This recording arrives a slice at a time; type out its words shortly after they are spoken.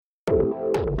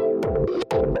Welcome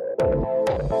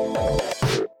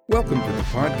to the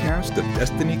podcast of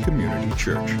Destiny Community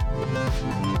Church.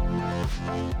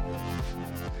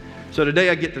 So today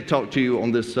I get to talk to you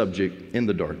on this subject, in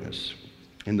the darkness.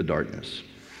 In the darkness.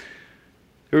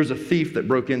 There was a thief that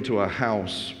broke into a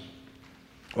house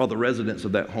while the residents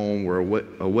of that home were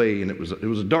away, and it was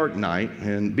a dark night,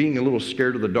 and being a little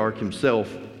scared of the dark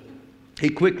himself, he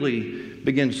quickly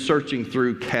began searching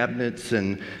through cabinets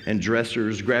and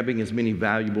dressers, grabbing as many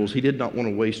valuables. He did not want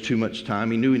to waste too much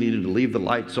time. He knew he needed to leave the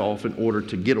lights off in order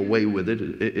to get away with it,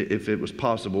 if it was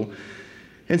possible.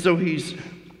 And so he's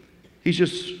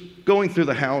just going through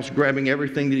the house, grabbing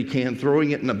everything that he can,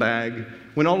 throwing it in a bag,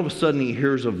 when all of a sudden he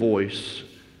hears a voice,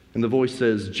 and the voice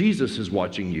says, "Jesus is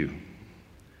watching you."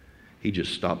 He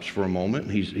just stops for a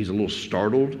moment. He's a little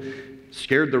startled.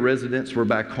 Scared the residents were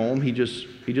back home. He just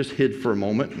hid for a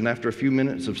moment, and after a few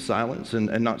minutes of silence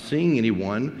and not seeing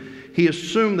anyone, he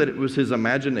assumed that it was his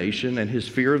imagination and his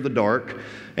fear of the dark,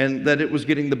 and that it was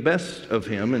getting the best of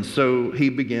him, and so he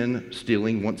began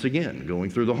stealing once again, going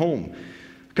through the home.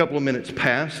 A couple of minutes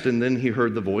passed, and then he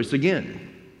heard the voice again.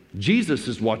 "Jesus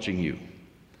is watching you."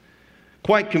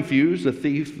 Quite confused, the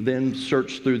thief then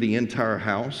searched through the entire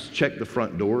house, checked the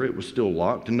front door. It was still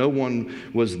locked, and no one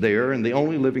was there, and the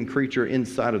only living creature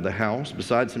inside of the house,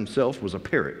 besides himself, was a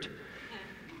parrot.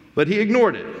 But he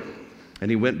ignored it,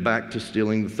 and he went back to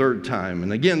stealing the third time.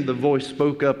 And again, the voice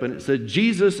spoke up, and it said,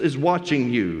 "Jesus is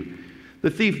watching you."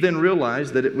 The thief then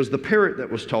realized that it was the parrot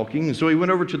that was talking, and so he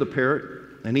went over to the parrot,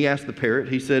 and he asked the parrot,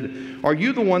 he said, "Are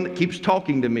you the one that keeps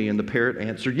talking to me?" And the parrot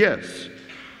answered, "Yes."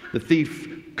 The thief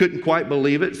couldn't quite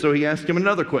believe it, so he asked him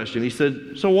another question. He said,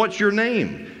 "So what's your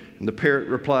name?" And the parrot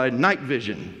replied, "Night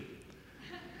Vision."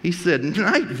 He said,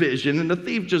 "Night Vision?" And the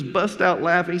thief just bust out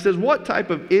laughing. He says, "What type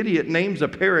of idiot names a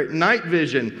parrot Night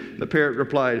Vision?" The parrot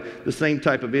replied, "The same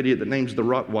type of idiot that names the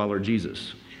Rottweiler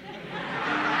Jesus."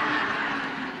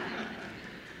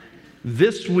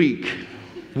 This week,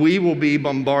 we will be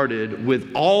bombarded with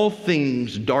all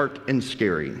things dark and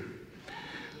scary.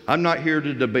 I'm not here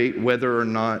to debate whether or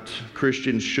not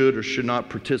Christians should or should not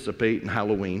participate in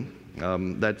Halloween.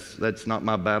 That's not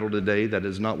my battle today. That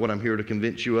is not what I'm here to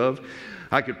convince you of.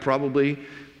 I could probably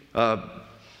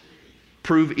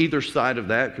prove either side of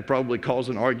that, could probably cause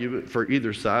an argument for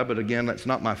either side, but again, that's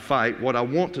not my fight. What I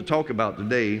want to talk about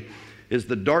today is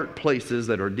the dark places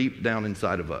that are deep down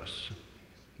inside of us.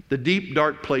 The deep,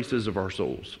 dark places of our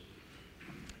souls.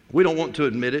 We don't want to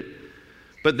admit it,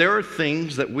 but there are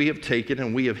things that we have taken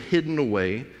and we have hidden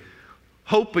away,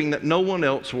 hoping that no one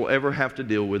else will ever have to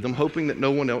deal with them, hoping that no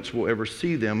one else will ever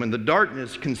see them. And the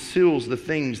darkness conceals the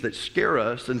things that scare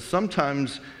us and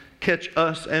sometimes catch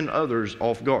us and others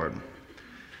off guard.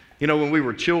 You know, when we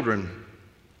were children,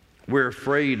 we're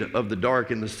afraid of the dark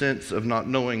in the sense of not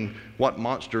knowing what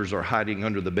monsters are hiding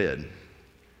under the bed.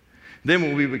 Then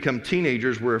when we become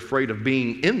teenagers, we're afraid of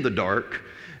being in the dark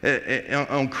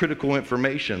on critical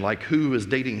information, like who is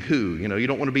dating who. You know, you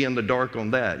don't want to be in the dark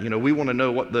on that. You know, we want to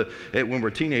know when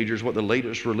we're teenagers, what the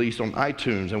latest release on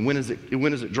iTunes, and when is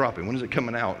it dropping, when is it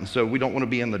coming out. And so we don't want to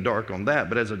be in the dark on that.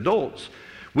 But as adults,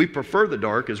 we prefer the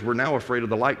dark as we're now afraid of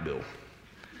the light bill.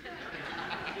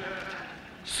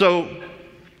 So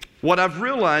what I've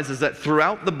realized is that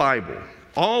throughout the Bible,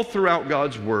 all throughout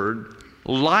God's Word,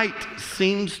 light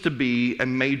seems to be a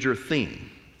major theme.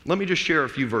 Let me just share a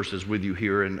few verses with you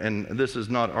here, and this is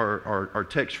not our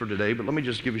text for today, but let me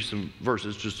just give you some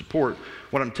verses to support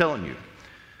what I'm telling you.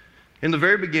 In the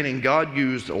very beginning, God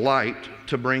used light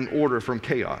to bring order from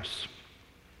chaos.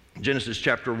 Genesis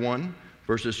chapter 1,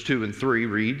 verses 2 and 3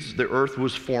 reads, "The earth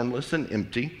was formless and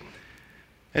empty,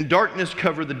 and darkness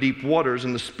covered the deep waters,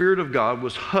 and the Spirit of God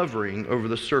was hovering over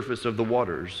the surface of the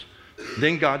waters.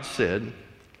 Then God said,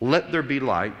 'Let there be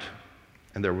light,'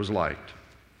 and there was light."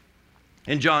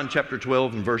 In John chapter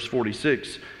 12 and verse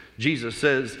 46, Jesus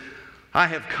says, "I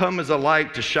have come as a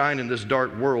light to shine in this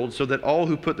dark world so that all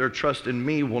who put their trust in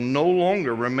me will no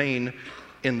longer remain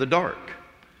in the dark."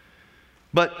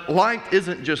 But light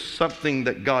isn't just something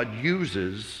that God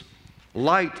uses.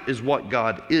 Light is what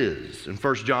God is. In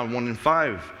 1 John 1 and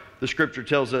 5, the scripture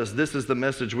tells us, "This is the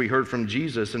message we heard from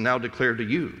Jesus and now declare to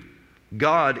you.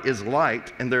 God is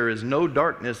light, and there is no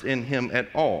darkness in him at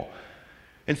all."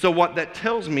 And so what that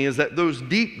tells me is that those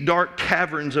deep, dark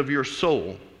caverns of your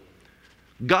soul,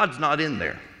 God's not in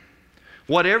there.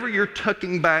 Whatever you're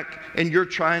tucking back and you're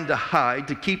trying to hide,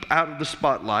 to keep out of the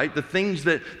spotlight, the things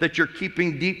that you're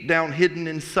keeping deep down hidden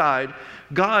inside,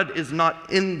 God is not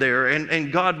in there,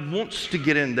 and God wants to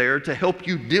get in there to help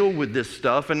you deal with this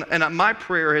stuff. And my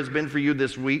prayer has been for you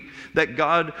this week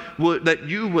that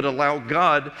you would allow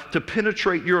God to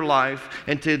penetrate your life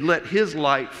and to let His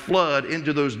light flood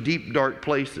into those deep, dark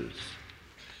places.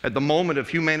 At the moment of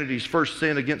humanity's first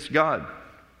sin against God,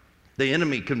 the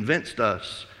enemy convinced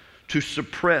us to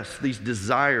suppress these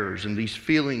desires and these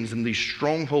feelings and these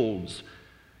strongholds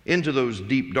into those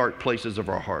deep, dark places of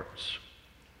our hearts.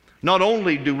 Not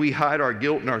only do we hide our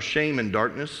guilt and our shame in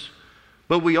darkness,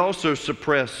 but we also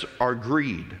suppress our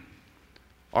greed,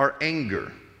 our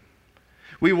anger.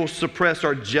 We will suppress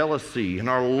our jealousy and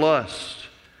our lust.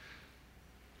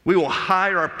 We will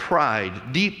hide our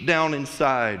pride deep down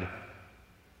inside.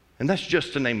 And that's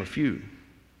just to name a few.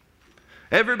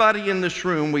 Everybody in this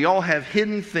room, we all have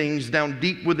hidden things down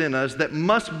deep within us that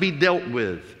must be dealt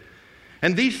with.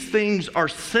 And these things are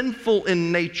sinful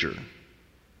in nature.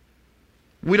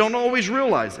 We don't always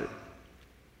realize it,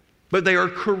 but they are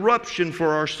corruption for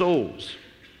our souls.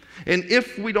 And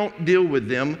if we don't deal with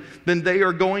them, then they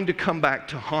are going to come back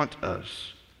to haunt us.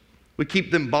 We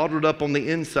keep them bottled up on the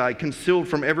inside, concealed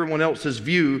from everyone else's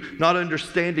view, not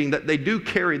understanding that they do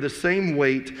carry the same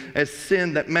weight as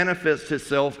sin that manifests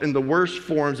itself in the worst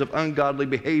forms of ungodly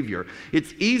behavior.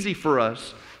 It's easy for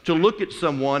us to look at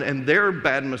someone and their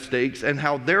bad mistakes and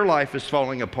how their life is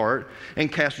falling apart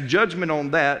and cast judgment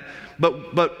on that,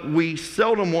 but we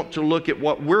seldom want to look at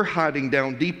what we're hiding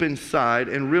down deep inside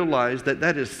and realize that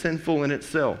that is sinful in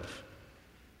itself.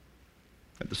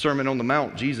 At the Sermon on the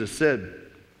Mount, Jesus said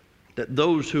that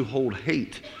those who hold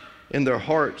hate in their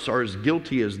hearts are as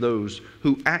guilty as those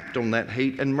who act on that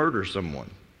hate and murder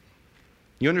someone.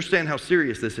 You understand how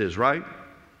serious this is, right?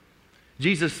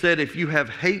 Jesus said if you have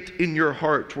hate in your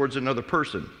heart towards another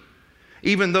person,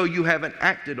 even though you haven't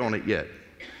acted on it yet,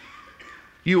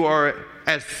 you are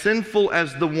as sinful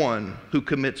as the one who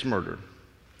commits murder.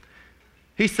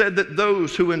 He said that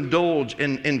those who indulge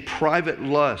in private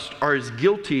lust are as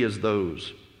guilty as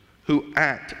those who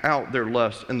act out their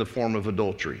lust in the form of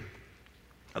adultery.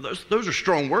 Now, those are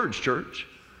strong words, church.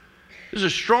 This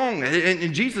is strong,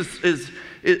 and Jesus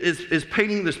is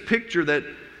painting this picture that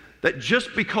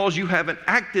just because you haven't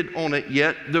acted on it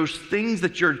yet, those things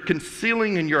that you're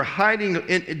concealing and you're hiding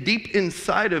deep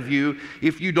inside of you,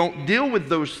 if you don't deal with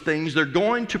those things, they're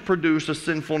going to produce a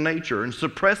sinful nature. And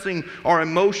suppressing our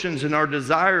emotions and our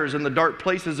desires in the dark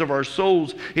places of our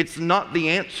souls, it's not the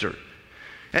answer.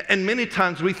 And many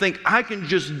times we think, I can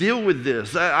just deal with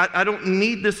this. I don't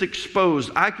need this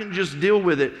exposed. I can just deal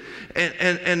with it.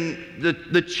 And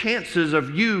the chances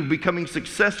of you becoming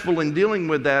successful in dealing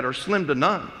with that are slim to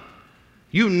none.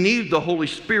 You need the Holy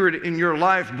Spirit in your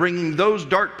life bringing those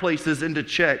dark places into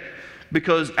check,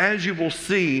 because as you will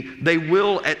see, they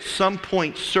will at some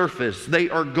point surface. They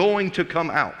are going to come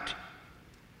out.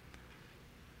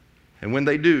 And when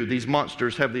they do, these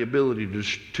monsters have the ability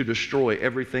to destroy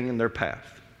everything in their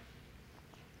path.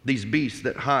 These beasts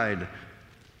that hide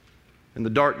in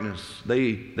the darkness,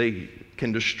 they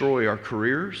can destroy our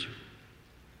careers.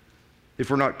 If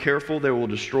we're not careful, they will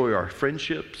destroy our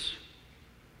friendships.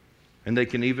 And they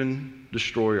can even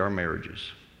destroy our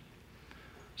marriages.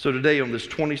 So today, on this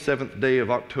 27th day of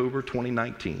October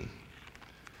 2019,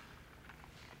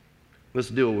 let's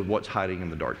deal with what's hiding in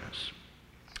the darkness.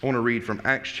 I want to read from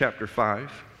Acts chapter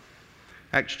 5.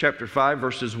 Acts chapter 5,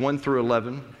 verses 1 through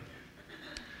 11.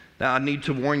 Now, I need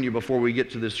to warn you before we get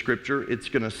to this scripture, it's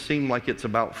going to seem like it's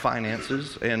about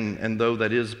finances, and though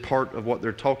that is part of what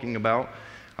they're talking about,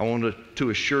 I want to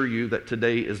assure you that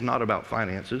today is not about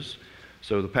finances.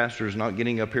 So the pastor is not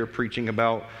getting up here preaching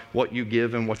about what you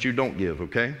give and what you don't give,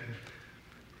 okay?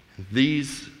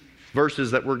 These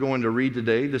verses that we're going to read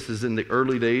today, this is in the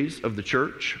early days of the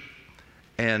church,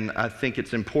 and I think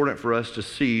it's important for us to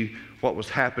see what was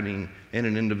happening in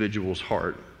an individual's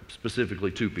heart,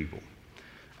 specifically two people.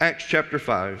 Acts chapter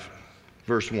 5,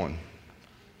 verse 1.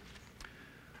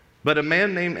 But a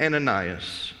man named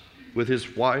Ananias, with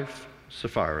his wife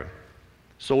Sapphira,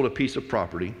 sold a piece of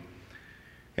property.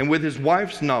 And with his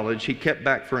wife's knowledge, he kept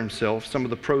back for himself some of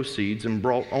the proceeds and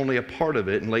brought only a part of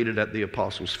it and laid it at the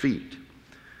apostles' feet.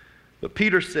 But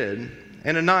Peter said,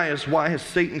 Ananias, why has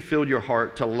Satan filled your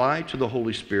heart to lie to the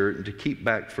Holy Spirit and to keep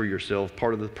back for yourself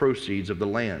part of the proceeds of the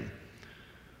land?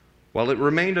 While it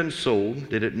remained unsold,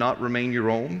 did it not remain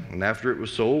your own? And after it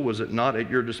was sold, was it not at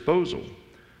your disposal?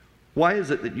 Why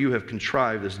is it that you have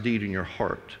contrived this deed in your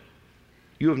heart?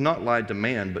 You have not lied to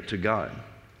man, but to God.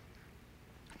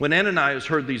 When Ananias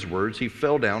heard these words, he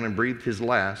fell down and breathed his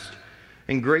last,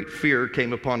 and great fear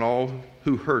came upon all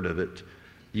who heard of it.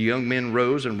 The young men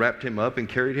rose and wrapped him up and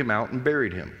carried him out and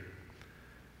buried him.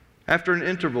 After an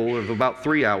interval of about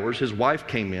 3 hours, his wife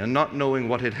came in, not knowing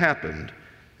what had happened.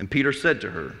 And Peter said to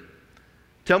her,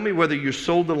 "Tell me whether you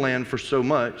sold the land for so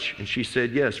much." And she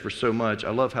said, "Yes, for so much." I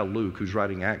love how Luke, who's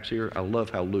writing Acts here, I love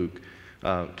how Luke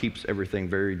keeps everything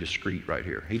very discreet right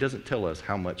here. He doesn't tell us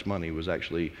how much money was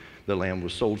actually the land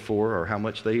was sold for, or how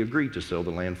much they agreed to sell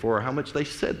the land for, or how much they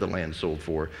said the land sold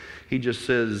for. He just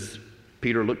says,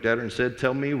 Peter looked at her and said,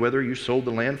 "Tell me whether you sold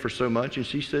the land for so much." And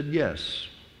she said, "Yes,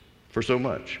 for so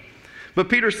much." But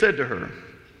Peter said to her,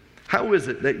 "How is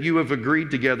it that you have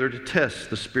agreed together to test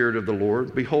the Spirit of the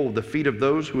Lord? Behold, the feet of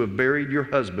those who have buried your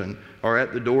husband are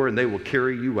at the door, and they will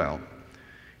carry you out."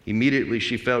 Immediately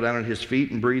she fell down at his feet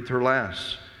and breathed her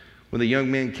last. When the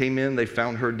young men came in, they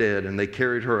found her dead, and they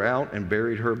carried her out and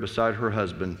buried her beside her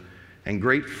husband. And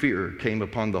great fear came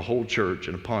upon the whole church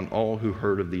and upon all who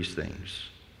heard of these things.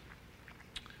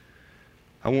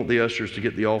 I want the ushers to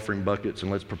get the offering buckets,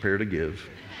 and let's prepare to give.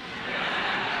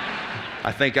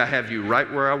 I think I have you right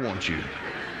where I want you.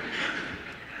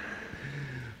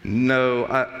 No,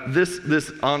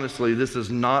 honestly, this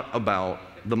is not about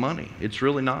the money. It's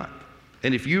really not.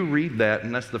 And if you read that,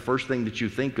 and that's the first thing that you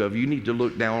think of, you need to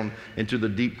look down into the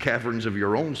deep caverns of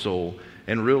your own soul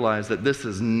and realize that this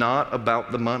is not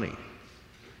about the money.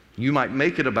 You might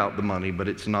make it about the money, but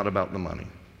it's not about the money.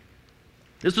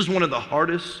 This is one of the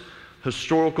hardest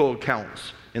historical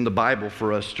accounts in the Bible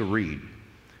for us to read,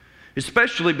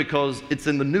 especially because it's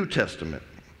in the New Testament.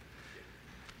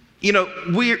 You know,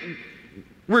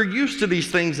 we're used to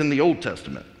these things in the Old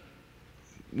Testament.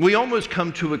 We almost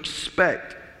come to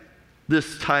expect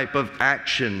this type of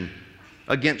action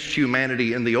against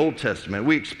humanity in the Old Testament.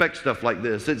 We expect stuff like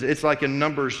this. It's like in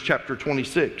Numbers chapter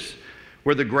 26,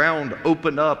 where the ground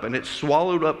opened up and it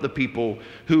swallowed up the people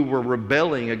who were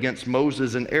rebelling against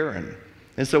Moses and Aaron.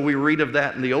 And so we read of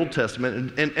that in the Old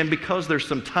Testament, and because there's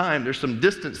some time, there's some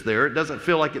distance there, it doesn't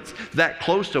feel like it's that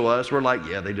close to us. We're like,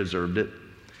 yeah, they deserved it.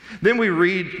 Then we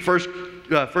read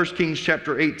 1 Kings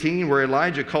chapter 18, where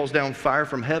Elijah calls down fire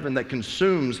from heaven that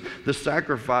consumes the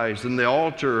sacrifice and the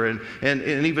altar and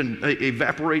even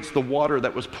evaporates the water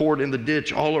that was poured in the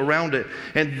ditch all around it.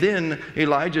 And then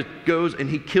Elijah goes and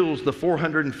he kills the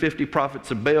 450 prophets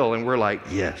of Baal, and we're like,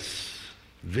 yes,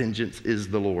 vengeance is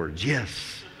the Lord's.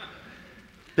 Yes.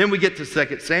 Then we get to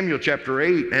 2 Samuel chapter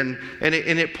 8, and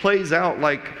it plays out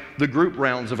like the group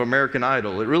rounds of American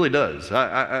Idol. It really does.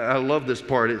 I love this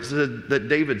part. It said that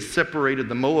David separated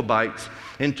the Moabites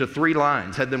into 3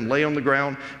 lines, had them lay on the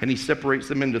ground, and he separates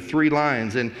them into 3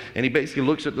 lines. And he basically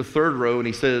looks at the third row, and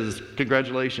he says,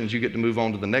 "Congratulations, you get to move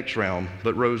on to the next round.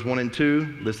 But rows 1 and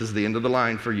 2, this is the end of the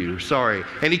line for you. Sorry."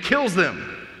 And he kills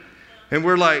them. And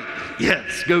we're like,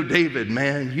 yes, go David,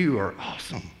 man, you are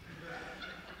awesome.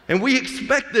 And we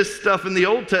expect this stuff in the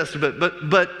Old Testament,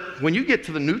 but when you get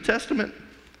to the New Testament,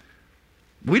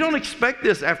 we don't expect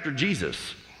this after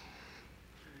Jesus.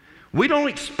 We don't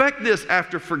expect this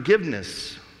after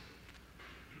forgiveness.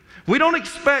 We don't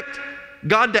expect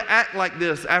God to act like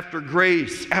this after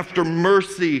grace, after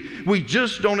mercy. We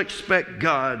just don't expect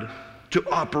God to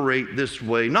operate this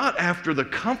way. Not after the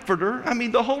Comforter. I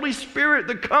mean, the Holy Spirit,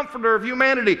 the Comforter of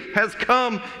humanity, has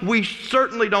come. We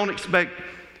certainly don't expect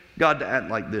God to act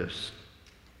like this.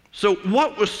 So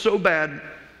what was so bad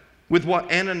with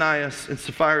what Ananias and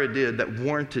Sapphira did that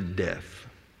warranted death?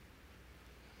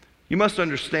 You must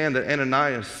understand that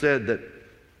Ananias said that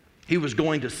he was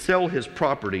going to sell his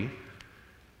property.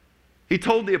 He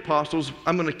told the apostles,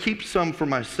 "I'm going to keep some for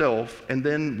myself, and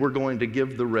then we're going to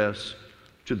give the rest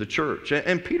to the church."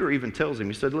 And Peter even tells him,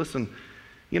 he said, "Listen,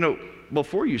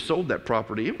 before you sold that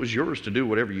property, it was yours to do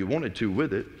whatever you wanted to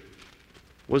with it.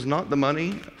 Was not the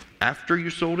money after you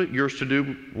sold it yours to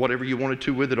do whatever you wanted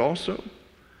to with it also?"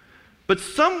 But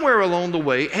somewhere along the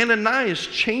way, Ananias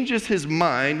changes his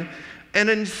mind, and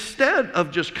instead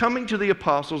of just coming to the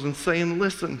apostles and saying,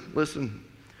 listen,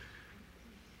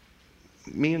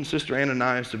 me and Sister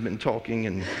Ananias have been talking,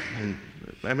 and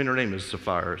I mean, her name is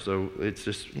Sapphira, so it's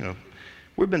just,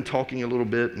 we've been talking a little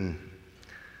bit, and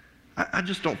I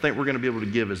just don't think we're going to be able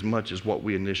to give as much as what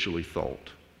we initially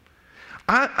thought.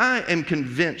 I am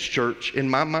convinced, church, in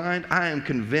my mind, I am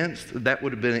convinced that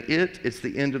would have been it. It's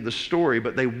the end of the story.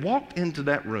 But they walked into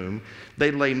that room,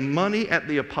 they lay money at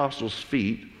the apostles'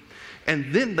 feet,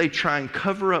 and then they try and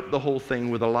cover up the whole thing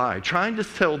with a lie, trying to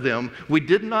tell them, we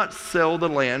did not sell the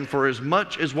land for as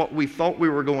much as what we thought we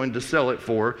were going to sell it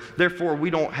for, therefore we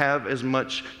don't have as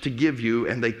much to give you,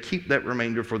 and they keep that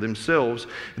remainder for themselves.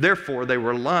 Therefore they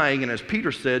were lying, and as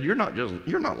Peter said, you're not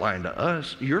lying to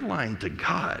us, you're lying to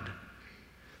God.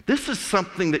 This is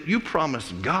something that you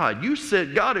promised God. You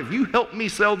said, God, if you help me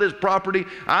sell this property,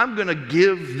 I'm going to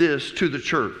give this to the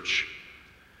church.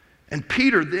 And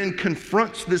Peter then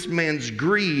confronts this man's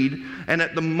greed, and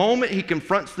at the moment he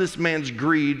confronts this man's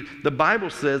greed, the Bible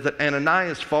says that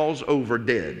Ananias falls over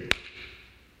dead.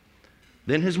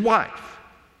 Then his wife,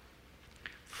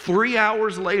 3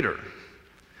 hours later,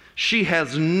 she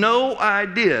has no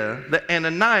idea that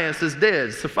Ananias is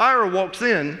dead. Sapphira walks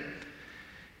in,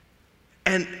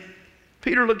 and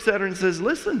Peter looks at her and says,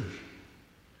 listen,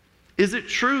 is it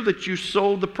true that you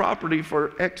sold the property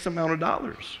for X amount of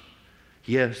dollars?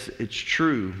 Yes, it's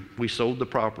true. We sold the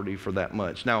property for that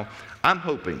much. Now, I'm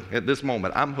hoping, at this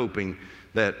moment,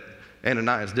 that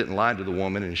Ananias didn't lie to the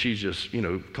woman and she's just,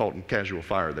 caught in casual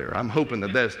fire there. I'm hoping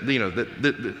that that's,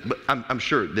 but I'm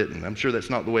sure it didn't. I'm sure that's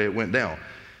not the way it went down.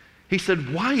 He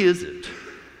said, why is it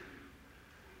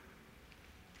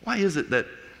that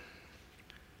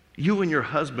you and your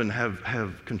husband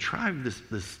have contrived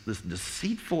this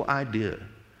deceitful idea?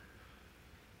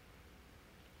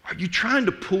 Are you trying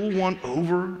to pull one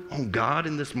over on God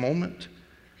in this moment?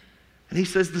 And he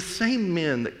says, the same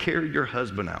men that carried your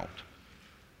husband out,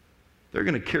 they're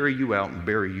going to carry you out and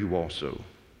bury you also.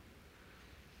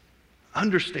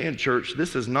 Understand, church,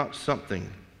 this is not something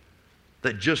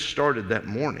that just started that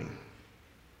morning.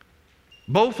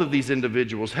 Both of these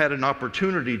individuals had an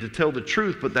opportunity to tell the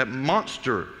truth, but that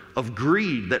monster of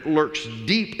greed that lurks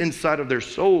deep inside of their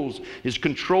souls is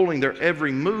controlling their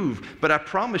every move. But I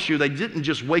promise you, they didn't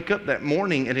just wake up that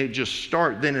morning and it just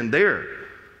start then and there.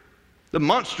 The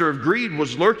monster of greed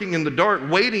was lurking in the dark,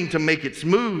 waiting to make its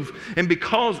move. And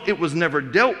because it was never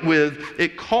dealt with,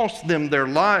 it cost them their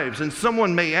lives. And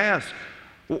someone may ask,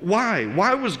 why?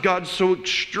 Why was God so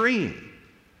extreme?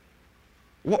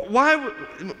 Why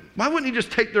wouldn't he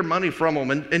just take their money from them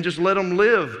and just let them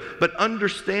live? But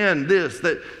understand this,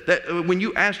 that when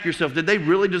you ask yourself, did they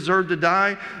really deserve to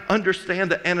die?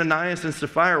 Understand that Ananias and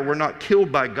Sapphira were not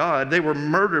killed by God. They were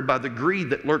murdered by the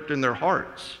greed that lurked in their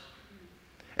hearts.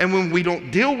 And when we don't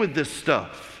deal with this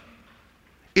stuff,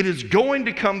 it is going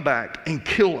to come back and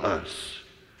kill us.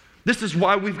 This is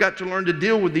why we've got to learn to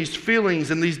deal with these feelings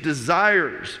and these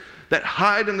desires that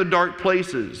hide in the dark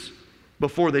places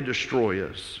before they destroy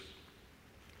us.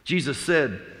 Jesus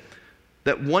said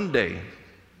that one day,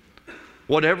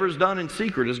 whatever is done in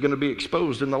secret is going to be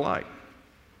exposed in the light.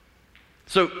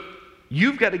 So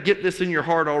you've got to get this in your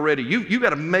heart already. You've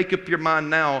got to make up your mind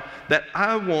now that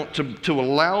I want to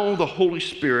allow the Holy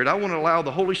Spirit, I want to allow the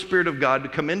Holy Spirit of God to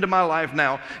come into my life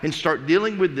now and start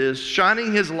dealing with this,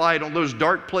 shining His light on those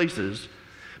dark places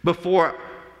before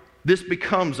this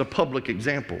becomes a public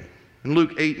example. In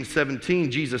Luke 8:17,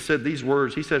 Jesus said these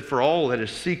words. He said, for all that is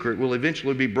secret will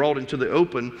eventually be brought into the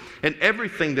open, and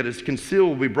everything that is concealed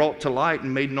will be brought to light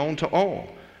and made known to all.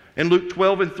 In Luke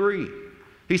 12:3,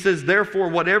 he says, therefore,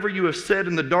 whatever you have said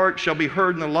in the dark shall be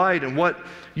heard in the light, and what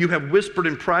you have whispered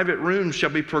in private rooms shall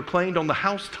be proclaimed on the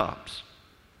housetops.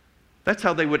 That's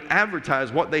how they would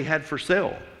advertise what they had for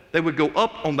sale. They would go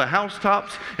up on the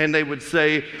housetops and they would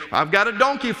say, I've got a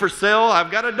donkey for sale. I've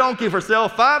got a donkey for sale.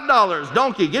 $5.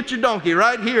 Donkey, get your donkey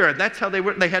right here. And that's how they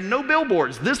were. They had no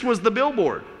billboards. This was the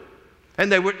billboard.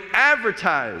 And they would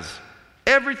advertise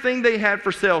everything they had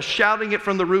for sale, shouting it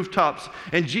from the rooftops.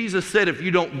 And Jesus said, if you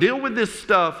don't deal with this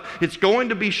stuff, it's going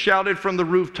to be shouted from the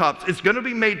rooftops. It's going to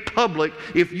be made public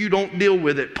if you don't deal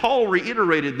with it. Paul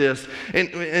reiterated this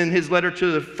in his letter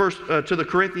to the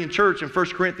Corinthian church in 1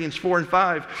 Corinthians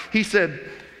 4:5. He said,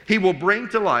 he will bring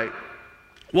to light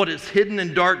what is hidden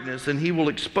in darkness, and he will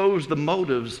expose the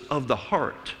motives of the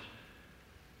heart.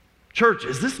 Church,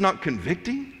 is this not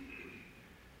convicting?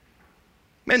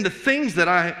 Man, the things that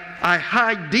I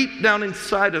hide deep down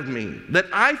inside of me, that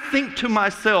I think to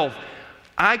myself,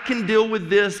 I can deal with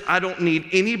this. I don't need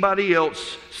anybody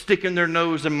else sticking their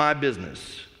nose in my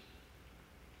business.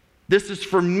 This is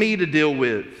for me to deal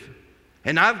with.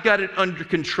 And I've got it under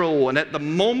control. And at the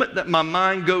moment that my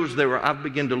mind goes there, I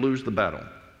begin to lose the battle.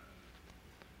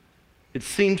 It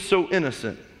seems so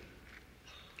innocent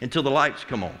until the lights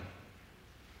come on.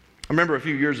 I remember a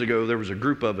few years ago, there was a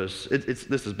group of us,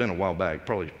 this has been a while back,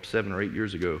 probably 7 or 8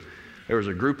 years ago. There was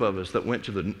a group of us that went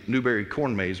to the Newberry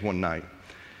corn maze one night.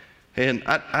 And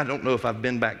I don't know if I've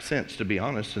been back since, to be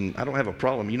honest, and I don't have a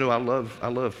problem. You know, I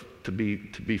love to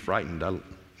be frightened.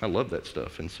 I love that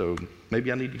stuff, and so maybe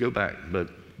I need to go back. But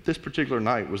this particular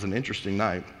night was an interesting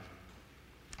night.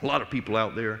 A lot of people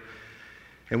out there,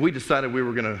 and we decided we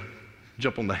were going to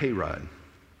jump on the hayride.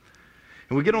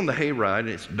 And we get on the hayride, and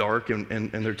it's dark,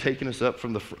 and they're taking us up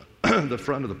from the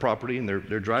front of the property, and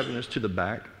they're driving us to the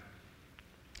back.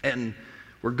 And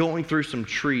we're going through some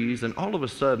trees, and all of a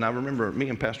sudden, I remember me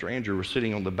and Pastor Andrew were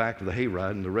sitting on the back of the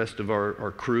hayride, and the rest of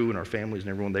our crew and our families and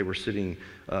everyone, they were sitting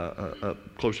up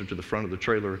closer to the front of the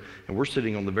trailer, and we're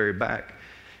sitting on the very back.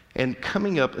 And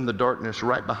coming up in the darkness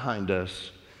right behind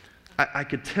us, I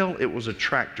could tell it was a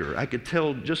tractor. I could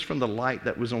tell just from the light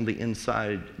that was on the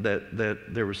inside that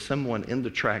there was someone in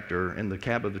the tractor, in the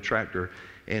cab of the tractor,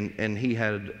 and he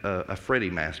had a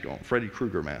Freddy mask on, Freddy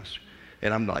Krueger mask.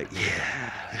 And I'm like,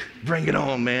 yeah, bring it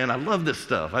on, man. I love this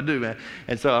stuff. I do, man.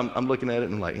 And so I'm looking at it,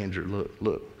 and I'm like, Andrew,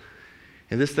 look.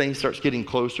 And this thing starts getting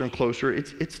closer and closer.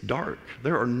 It's dark.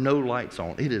 There are no lights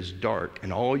on. It is dark,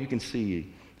 and all you can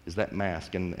see is that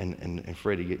mask and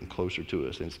Freddie getting closer to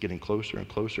us. And it's getting closer and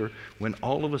closer when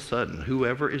all of a sudden,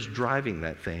 whoever is driving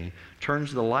that thing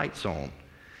turns the lights on.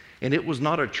 And it was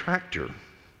not a tractor.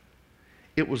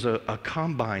 It was a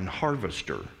combine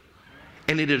harvester.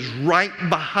 And it is right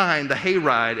behind the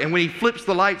hayride. And when he flips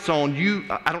the lights on,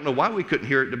 I don't know why we couldn't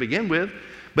hear it to begin with,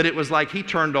 but it was like he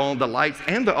turned on the lights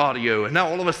and the audio. And now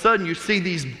all of a sudden you see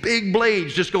these big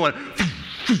blades just going,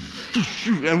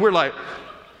 and we're like,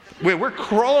 we're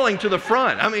crawling to the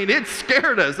front. I mean, it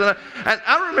scared us. And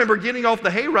I remember getting off the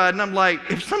hayride, and I'm like,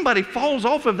 if somebody falls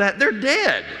off of that, they're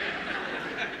dead.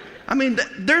 I mean,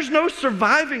 there's no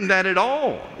surviving that at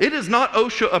all. It is not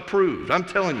OSHA approved, I'm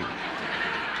telling you.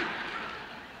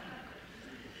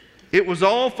 It was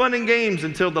all fun and games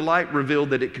until the light revealed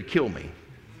that it could kill me.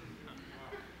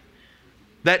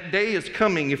 That day is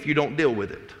coming if you don't deal with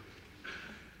it.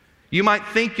 You might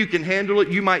think you can handle it.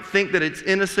 You might think that it's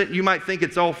innocent. You might think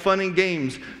it's all fun and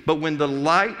games. But when the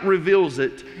light reveals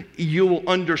it, you will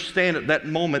understand at that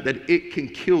moment that it can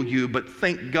kill you. But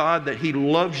thank God that He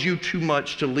loves you too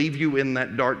much to leave you in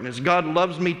that darkness. God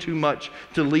loves me too much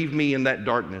to leave me in that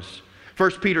darkness.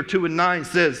 1 Peter 2:9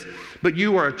 says, but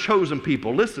you are a chosen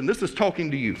people. Listen, this is talking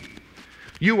to you.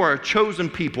 You are a chosen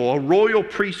people, a royal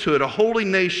priesthood, a holy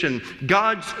nation,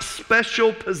 God's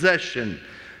special possession,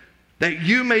 that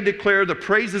you may declare the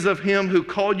praises of Him who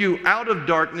called you out of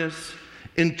darkness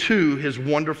into His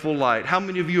wonderful light. How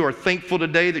many of you are thankful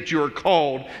today that you are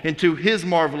called into His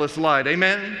marvelous light?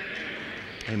 Amen?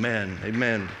 Amen.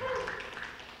 Amen.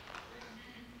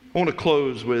 I want to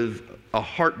close with a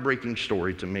heartbreaking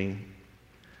story to me.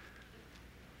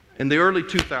 In the early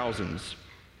 2000s,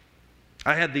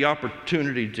 I had the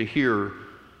opportunity to hear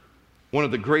one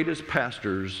of the greatest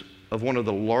pastors of one of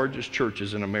the largest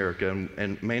churches in America,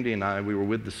 and Mandy and I, we were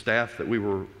with the staff that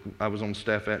I was on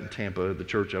staff at in Tampa, the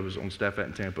church I was on staff at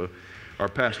in Tampa. Our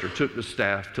pastor took the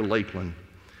staff to Lakeland,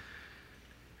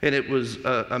 and it was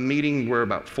a meeting where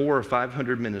about 400 or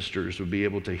 500 ministers would be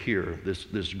able to hear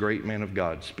this great man of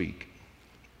God speak.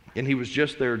 And he was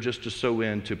just there just to sow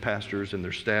in to pastors and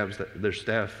their staff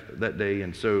that day.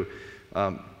 And so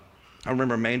I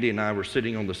remember Mandy and I were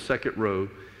sitting on the second row,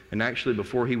 and actually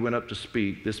before he went up to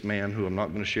speak, this man, who I'm not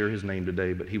going to share his name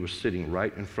today, but he was sitting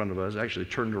right in front of us, actually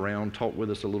turned around, talked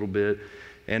with us a little bit.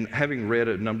 And having read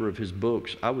a number of his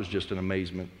books, I was just in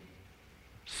amazement.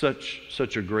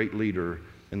 Such a great leader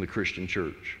in the Christian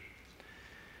church.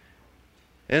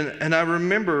 And I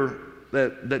remember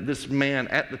that this man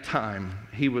at the time,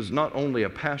 he was not only a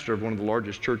pastor of one of the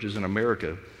largest churches in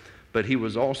America, but he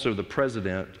was also the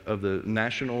president of the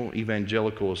National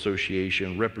Evangelical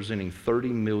Association, representing 30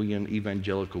 million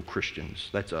evangelical Christians.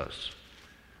 That's us.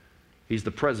 He's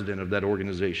the president of that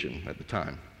organization at the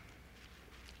time.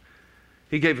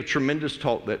 He gave a tremendous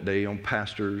talk that day on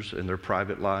pastors and their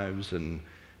private lives and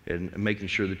making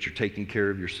sure that you're taking care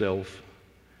of yourself.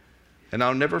 And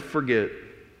I'll never forget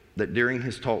that during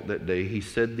his talk that day, he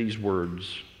said these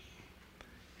words.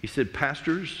 He said,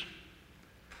 pastors,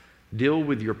 deal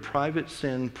with your private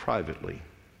sin privately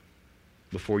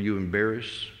before you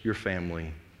embarrass your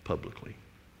family publicly.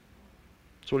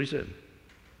 That's what he said.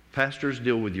 Pastors,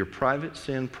 deal with your private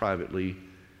sin privately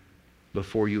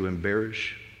before you embarrass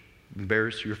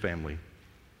your family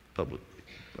publicly.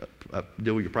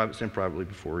 Deal with your private sin privately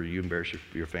before you embarrass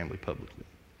your family publicly.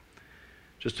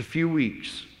 Just a few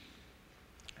weeks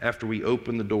after we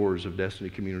opened the doors of Destiny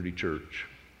Community Church,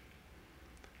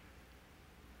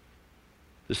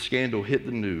 the scandal hit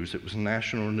the news. It was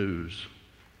national news.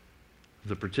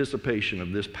 The participation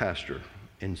of this pastor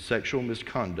in sexual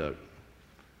misconduct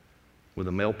with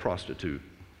a male prostitute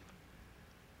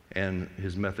and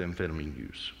his methamphetamine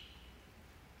use.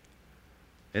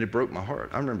 And it broke my heart.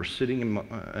 I remember sitting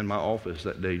in my office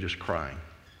that day just crying.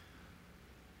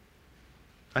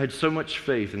 I had so much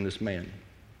faith in this man.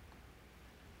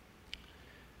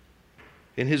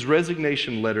 In his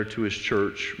resignation letter to his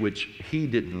church, which he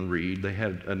didn't read, they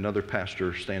had another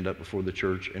pastor stand up before the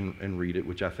church and read it,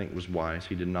 which I think was wise.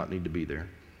 He did not need to be there.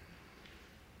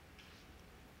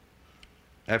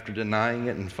 After denying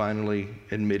it and finally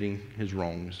admitting his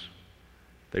wrongs,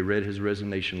 they read his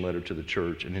resignation letter to the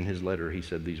church, and in his letter he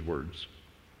said these words.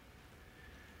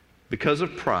 Because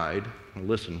of pride, now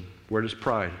listen, where does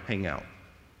pride hang out?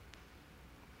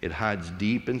 It hides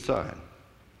deep inside.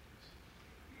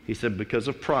 He said, because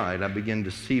of pride, I began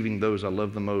deceiving those I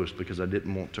love the most because I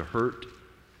didn't want to hurt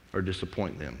or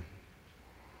disappoint them.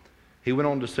 He went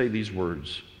on to say these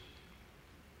words.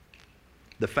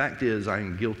 The fact is, I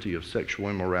am guilty of sexual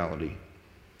immorality,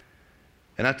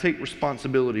 and I take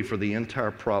responsibility for the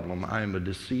entire problem. I am a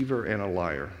deceiver and a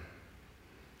liar.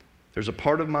 There's a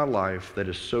part of my life that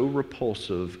is so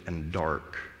repulsive and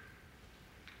dark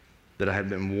that I have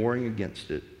been warring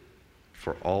against it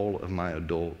for all of my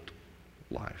adult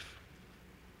life.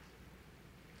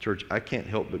 Church, I can't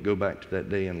help but go back to that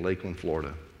day in Lakeland,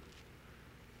 Florida,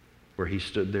 where he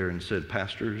stood there and said,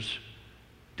 pastors,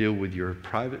 deal with your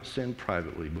private sin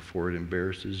privately before it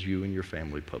embarrasses you and your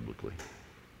family publicly.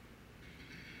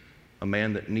 A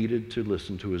man that needed to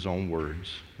listen to his own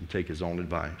words and take his own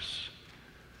advice.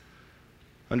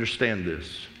 Understand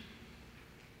this.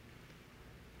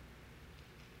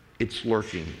 It's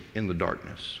lurking in the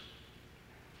darkness.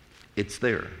 It's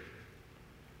there.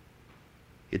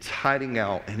 It's hiding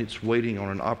out, and it's waiting on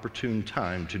an opportune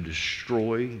time to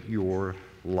destroy your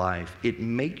life. It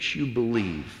makes you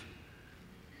believe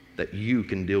that you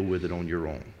can deal with it on your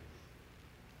own.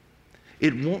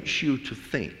 It wants you to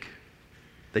think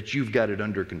that you've got it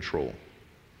under control.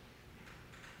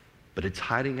 But it's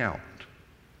hiding out,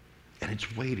 and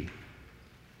it's waiting.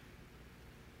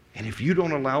 And if you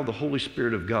don't allow the Holy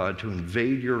Spirit of God to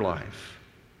invade your life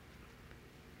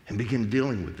and begin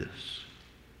dealing with this,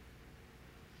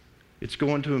 it's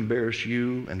going to embarrass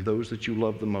you and those that you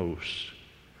love the most.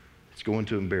 It's going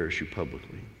to embarrass you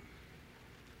publicly.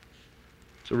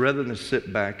 So rather than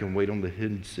sit back and wait on the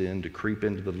hidden sin to creep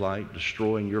into the light,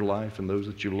 destroying your life and those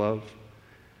that you love,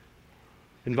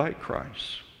 invite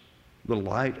Christ, the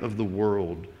light of the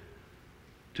world,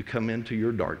 to come into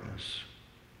your darkness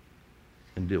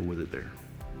and deal with it there.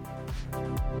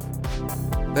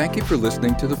 Thank you for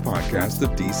listening to the podcast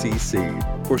of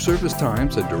DCC. For service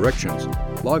times and directions,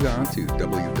 log on to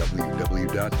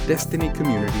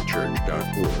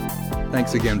www.destinycommunitychurch.org.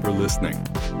 Thanks again for listening.